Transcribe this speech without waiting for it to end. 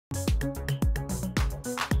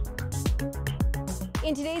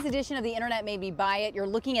In today's edition of The Internet Made Me Buy It, you're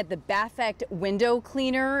looking at the Baffect window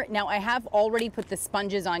cleaner. Now, I have already put the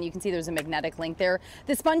sponges on. You can see there's a magnetic link there.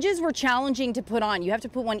 The sponges were challenging to put on. You have to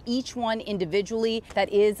put each one individually.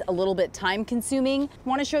 That is a little bit time consuming. I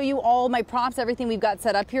want to show you all my props, everything we've got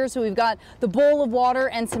set up here. So we've got the bowl of water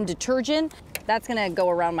and some detergent. That's going to go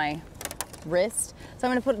around my wrist. So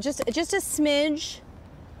I'm going to put just a smidge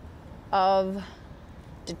of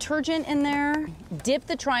detergent in there. Dip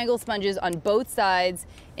the triangle sponges on both sides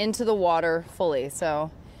into the water fully.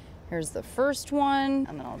 So here's the first one,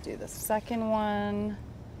 and then I'll do the second one.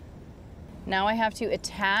 Now I have to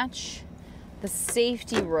attach the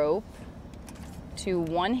safety rope to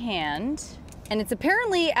one hand, and it's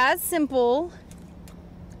apparently as simple.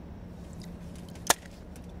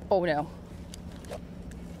 Oh no.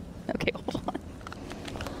 Okay, hold on.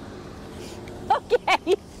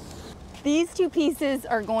 Okay. These two pieces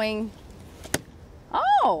are going,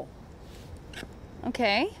 oh,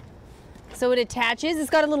 okay. So it attaches.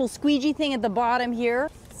 It's got a little squeegee thing at the bottom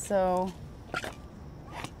here. So,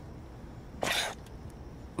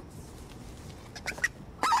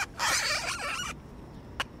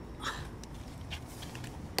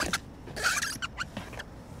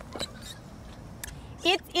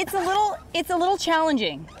 it's a little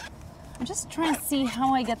challenging. I'm just trying to see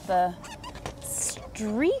how I get the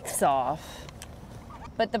streaks off,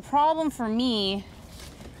 but the problem for me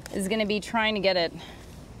is going to be trying to get it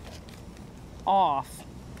off.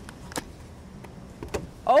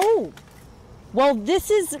 Oh, well, this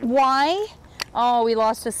is why. Oh, we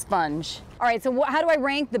lost a sponge. All right, so how do I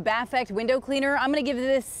rank the Baffect window cleaner? I'm going to give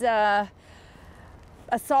this a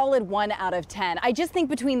solid 1 out of 10. I just think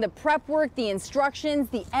between the prep work, the instructions,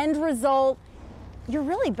 the end result, you're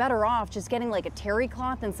really better off just getting like a terry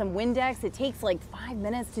cloth and some Windex. It takes like 5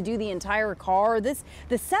 minutes to do the entire car. The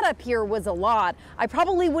setup here was a lot. I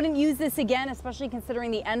probably wouldn't use this again, especially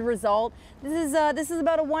considering the end result. This is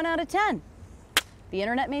about a 1 out of 10. The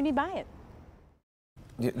Internet made me buy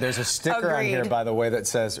it. There's a sticker on here, by the way, that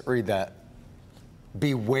says, read that,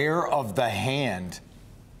 beware of the hand.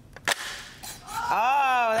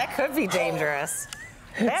 Oh, that could be dangerous.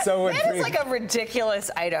 That is like a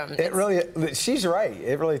ridiculous item. It really, she's right.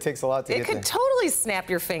 It really takes a lot to get It could totally snap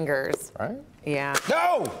your fingers. Right? Yeah.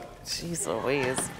 No! Jeez Louise.